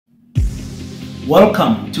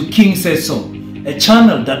Welcome to King Says So, a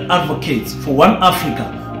channel that advocates for one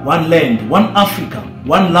Africa, one land, one Africa,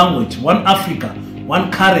 one language, one Africa,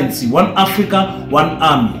 one currency, one Africa, one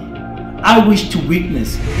army. I wish to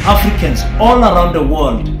witness Africans all around the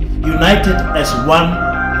world united as one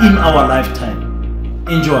in our lifetime.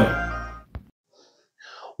 Enjoy.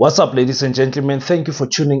 What's up, ladies and gentlemen? Thank you for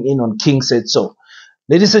tuning in on King Said So.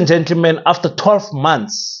 Ladies and gentlemen, after 12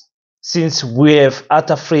 months since we have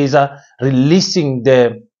Arthur Fraser releasing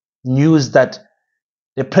the news that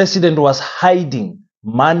the president was hiding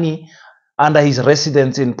money under his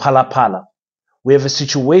residence in Phala, we have a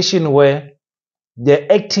situation where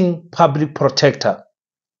the acting public protector,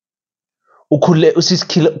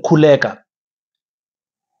 Kuleka,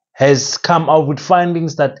 has come out with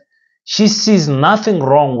findings that she sees nothing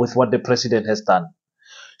wrong with what the president has done.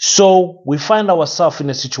 So we find ourselves in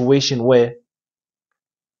a situation where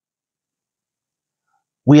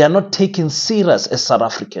we are not taken serious as South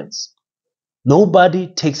Africans.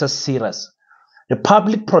 Nobody takes us serious. The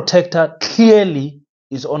public protector clearly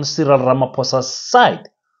is on Cyril Ramaphosa's side,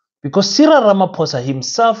 because Cyril Ramaphosa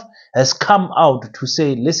himself has come out to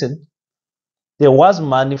say, listen, there was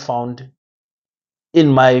money found in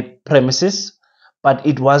my premises, but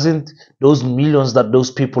it wasn't those millions that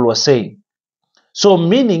those people were saying. So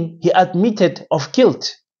meaning he admitted of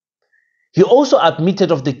guilt. He also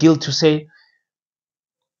admitted of the guilt to say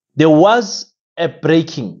there was a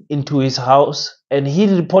breaking into his house and he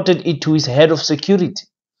reported it to his head of security.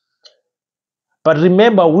 But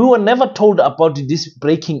remember, we were never told about this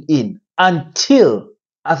breaking in until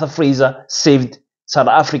Arthur Fraser saved South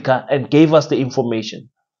Africa and gave us the information.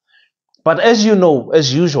 But as you know,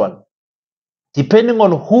 as usual, depending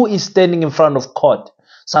on who is standing in front of court,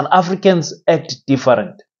 South Africans act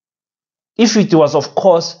different. If it was, of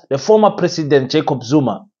course, the former president Jacob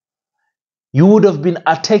Zuma, you would have been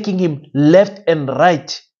attacking him left and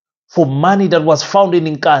right for money that was found in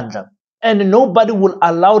Nkandla. And nobody will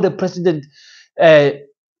allow the president,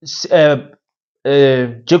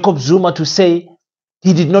 Jacob Zuma, to say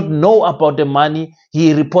he did not know about the money,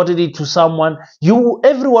 he reported it to someone.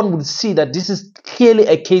 Everyone would see that this is clearly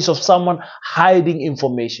a case of someone hiding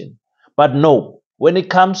information. But no, when it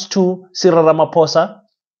comes to Cyril Ramaphosa,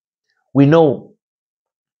 we know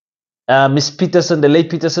Miss Peterson, the late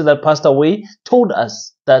Peterson that passed away, told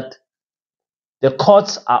us that the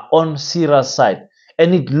courts are on Cyril's side.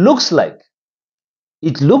 And it looks like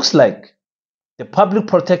the public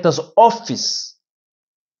protector's office,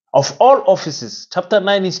 of all offices, Chapter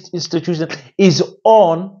 9 institution, is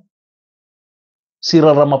on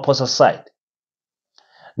Cyril Ramaphosa's side.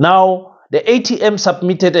 Now, the ATM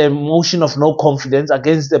submitted a motion of no confidence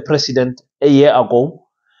against the president a year ago,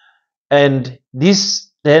 and this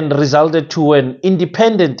then resulted to an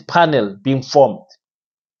independent panel being formed,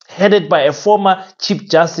 headed by a former Chief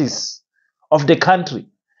Justice of the country.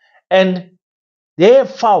 And they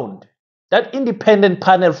found, that independent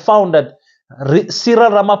panel found that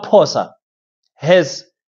Cyril Ramaphosa has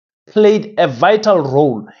played a vital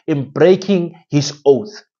role in breaking his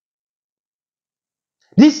oath.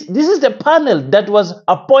 This is the panel that was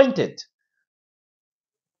appointed.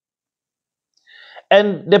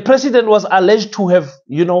 And the president was alleged to have,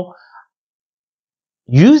 used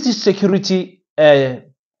his private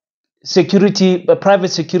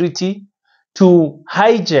security to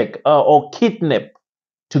hijack or kidnap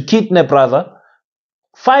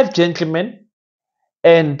 5 gentlemen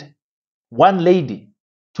and 1 lady,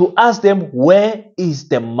 to ask them, where is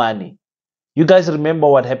the money? You guys remember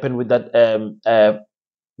what happened with that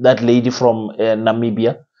lady from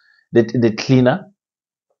Namibia, the cleaner?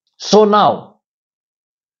 So now,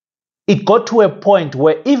 it got to a point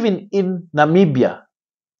where even in Namibia,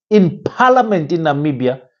 in parliament in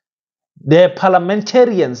Namibia, the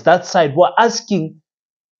parliamentarians that side were asking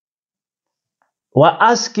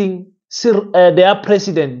their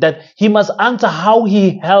president that he must answer how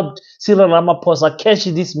he helped Cyril Ramaphosa catch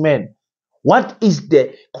this man. What is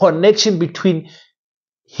the connection between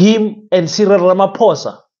him and Cyril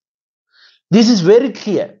Ramaphosa? This is very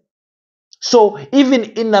clear. So even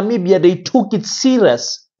in Namibia, they took it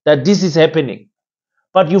serious that this is happening.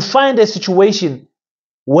 But you find a situation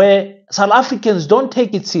where South Africans don't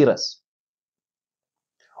take it serious.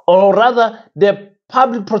 Or rather, the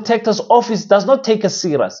public protector's office does not take us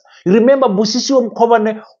serious. You remember, Busisiwe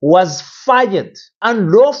Mkhwebane was fired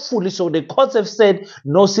unlawfully. So the courts have said,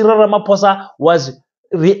 no, Cyril Ramaphosa was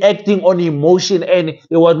reacting on emotion and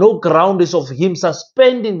there were no grounds of him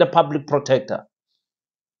suspending the public protector.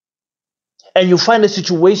 And you find a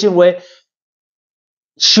situation where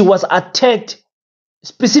she was attacked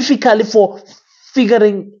specifically for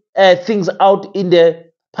figuring things out in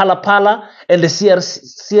the Pala and the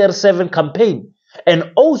CR7 campaign.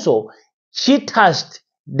 And also, she touched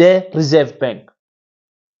the Reserve Bank.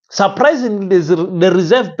 Surprisingly, the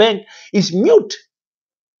Reserve Bank is mute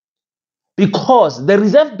because the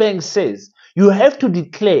Reserve Bank says you have to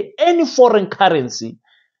declare any foreign currency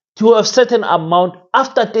to a certain amount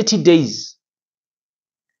after 30 days.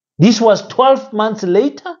 This was 12 months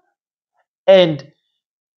later, and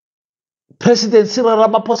President Cyril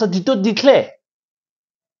Ramaphosa did not declare.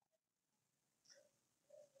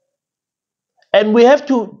 And we have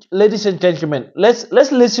to, ladies and gentlemen, let's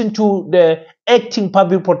listen to the acting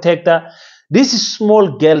public protector. This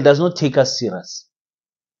small girl does not take us serious.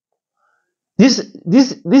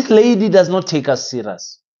 This lady does not take us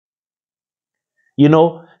serious. You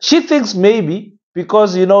know, she thinks maybe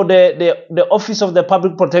because you know the office of the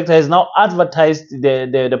public protector has now advertised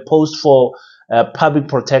the post for public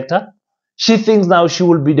protector. She thinks now she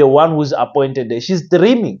will be the one who's appointed there. She's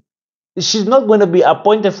dreaming. She's not going to be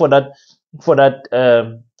appointed for that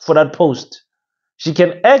post. She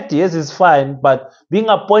can act, yes, it's fine, but being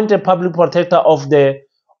appointed public protector of the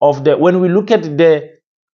when we look at the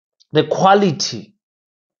quality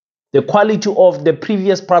of the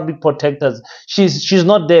previous public protectors, she's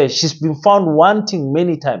not there. She's been found wanting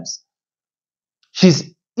many times.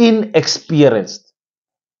 She's inexperienced.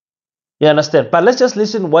 You understand? But let's just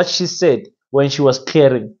listen what she said when she was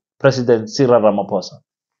clearing President Cyril Ramaphosa.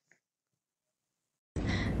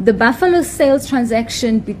 The Buffalo sales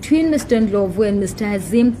transaction between Mr. Ndlovu and Mr.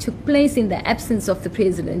 Hazim took place in the absence of the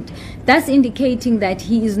president, thus indicating that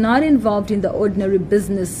he is not involved in the ordinary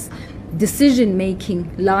business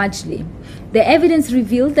decision-making largely. The evidence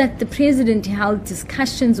revealed that the president held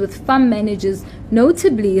discussions with farm managers,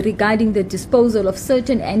 notably regarding the disposal of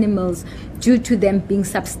certain animals due to them being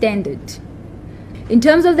substandard. In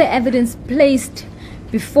terms of the evidence placed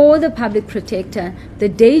before the public protector, the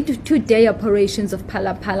day-to-day operations of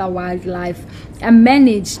Pala Wildlife are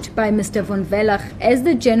managed by Mr. von Wellach as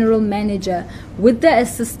the general manager with the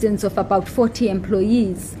assistance of about 40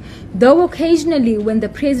 employees. Though occasionally when the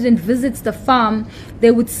president visits the farm,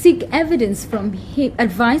 they would seek evidence from him,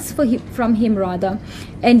 advice from him,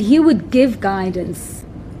 and he would give guidance.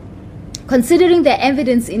 Considering the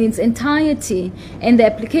evidence in its entirety and the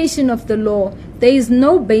application of the law, there is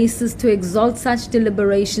no basis to exalt such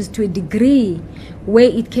deliberations to a degree where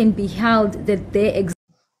it can be held that they exist.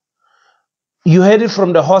 You heard it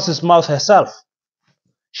from the horse's mouth herself.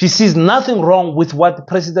 She sees nothing wrong with what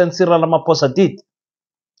President Cyril Ramaphosa did,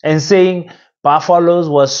 and saying buffaloes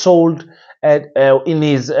were sold in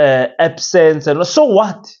his absence. And so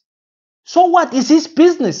what? So what is his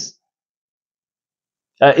business?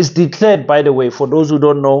 It's declared, by the way, for those who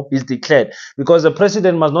don't know, it's declared because the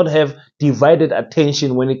president must not have divided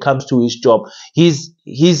attention when it comes to his job. His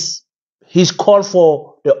call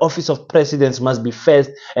for the office of president must be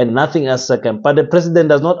first and nothing else second. But the president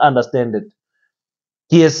does not understand it.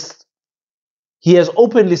 He has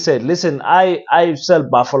openly said, listen, I sell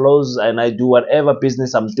buffaloes and I do whatever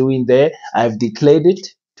business I'm doing there. I've declared it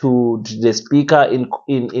to the speaker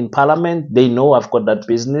in parliament. They know I've got that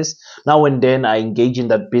business. Now and then I engage in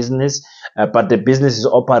that business, but the business is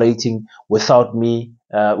operating without me,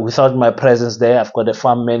 without my presence there. I've got a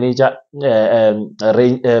farm manager,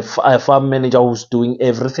 a farm manager who's doing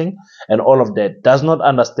everything, and all of that. Does not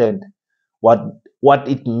understand what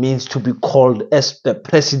it means to be called as the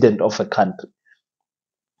president of a country.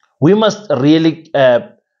 We must really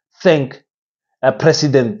thank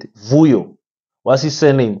President Vuyo. What's his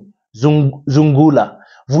surname? Zungula.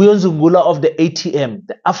 Vuyo Zungula of the ATM,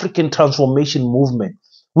 the African Transformation Movement.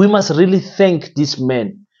 We must really thank this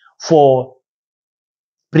man for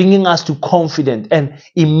bringing us to confidence. And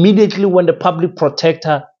immediately when the public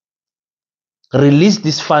protector released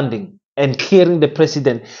this funding and clearing the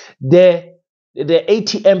president, the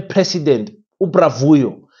ATM president, Ubra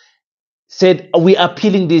Vuyo, said, we are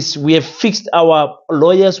appealing this. We have fixed our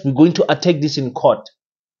lawyers. We're going to attack this in court.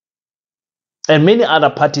 And many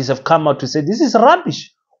other parties have come out to say, this is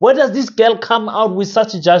rubbish. Where does this girl come out with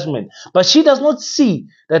such a judgment? But she does not see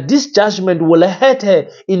that this judgment will hurt her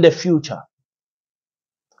in the future.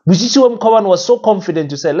 Busisiwe Mkhwebane was so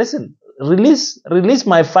confident to say, listen, release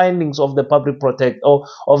my findings of the public protect or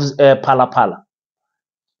of Pala.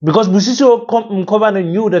 Because Busisiwe Mkhwebane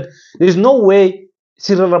knew that there is no way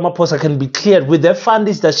Cyril Ramaphosa can be cleared with the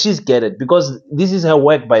fundings that she's getting, because this is her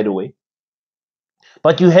work, by the way.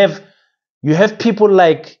 But you have people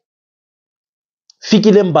like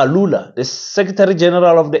Fikile Mbalula, the Secretary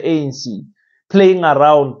General of the ANC, playing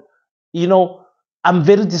around. You know, I'm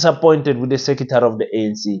very disappointed with the Secretary of the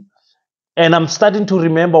ANC. And I'm starting to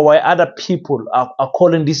remember why other people are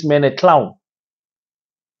calling this man a clown.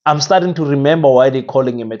 I'm starting to remember why they're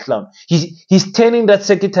calling him a clown. He's turning that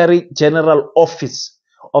Secretary General office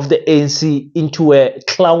of the ANC into a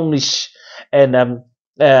clownish and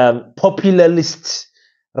popularist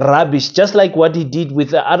rubbish, just like what he did with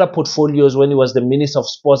the other portfolios when he was the Minister of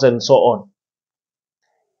Sports and so on.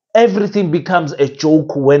 Everything becomes a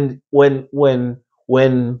joke when Fikile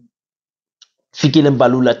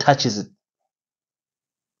Mbalula touches it.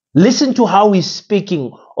 Listen to how he's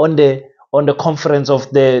speaking on the conference of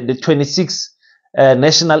the 26th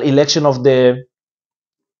national election of the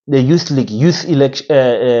youth league,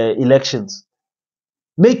 elections,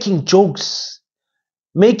 making jokes,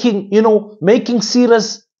 making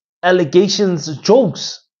serious allegations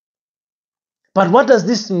jokes. But what does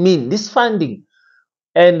this mean? This funding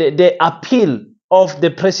and the appeal of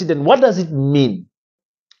the president, what does it mean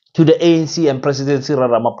to the ANC and President Cyril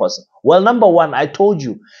Ramaphosa? Well, number one, I told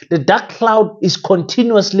you, the dark cloud is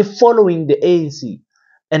continuously following the ANC.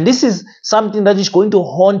 And this is something that is going to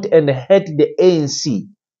haunt and hurt the ANC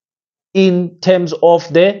in terms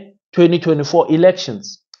of the 2024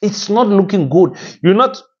 elections. It's not looking good. You're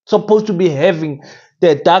not supposed to be having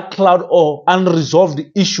the dark cloud or unresolved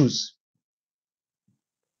issues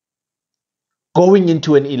going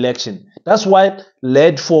into an election. That's why it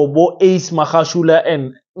led for Bo Ace Mahashula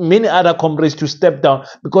and many other comrades to step down,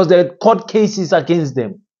 because there are court cases against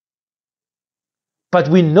them. But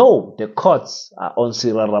we know the courts are on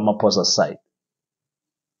Cyril Ramaphosa's side.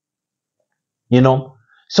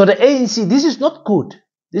 So the ANC, this is not good.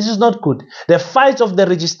 This is not good. The fight of the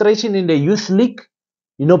registration in the youth league,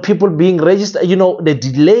 people being registered, the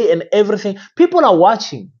delay and everything. People are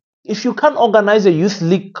watching. If you can't organize a youth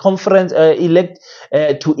league conference,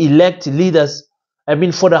 to elect leaders,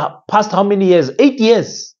 for the past how many years? 8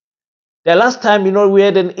 years. The last time, we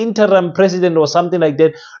had an interim president or something like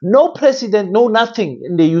that. No president, no nothing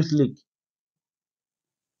in the youth league.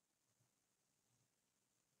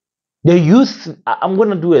 The youth, I'm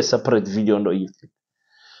going to do a separate video on the youth league.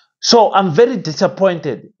 So I'm very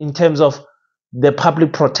disappointed in terms of the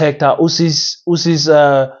public protector, Usis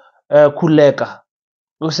Kuleka.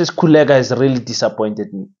 Usis Kuleka has really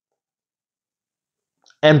disappointed me.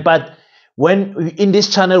 But when in this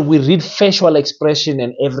channel we read facial expression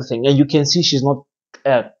and everything, and you can see she's not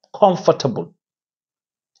comfortable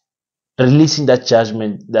releasing that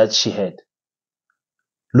judgment that she had.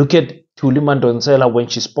 Look at Thuli Madonsela when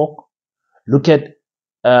she spoke. Look at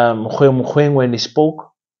Mkhweng when he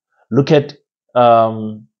spoke. Look at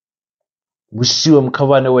Wisiwe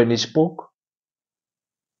Mkhavane when he spoke.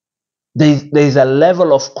 There is a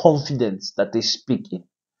level of confidence that they speak in.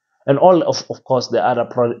 And all of course, the other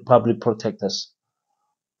public protectors,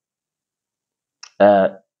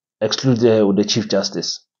 exclude the Chief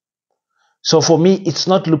Justice. So for me, it's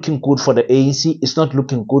not looking good for the ANC. It's not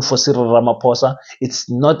looking good for Cyril Ramaphosa. It's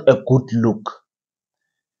not a good look.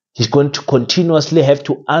 He's going to continuously have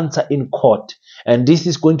to answer in court. And this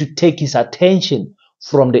is going to take his attention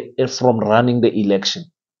from running the election.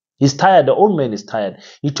 He's tired. The old man is tired.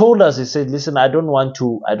 He told us, he said, listen, I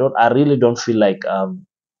really don't feel like,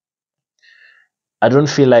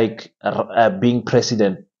 being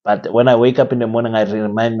president. But when I wake up in the morning, I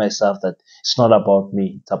remind myself that it's not about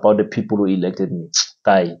me. It's about the people who elected me.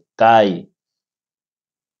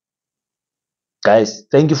 Guys,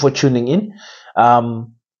 thank you for tuning in.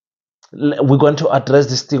 We're going to address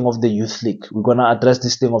this thing of the youth league.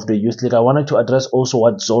 I wanted to address also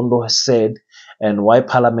what Zondo has said and why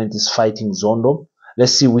Parliament is fighting Zondo.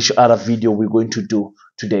 Let's see which other video we're going to do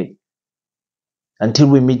today. Until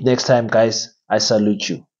we meet next time, guys, I salute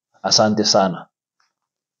you. Asante sana.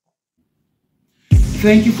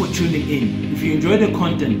 Thank you for tuning in. If you enjoyed the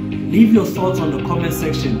content, leave your thoughts on the comment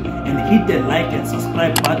section and hit the like and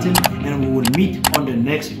subscribe button, and we will meet on the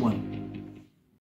next one.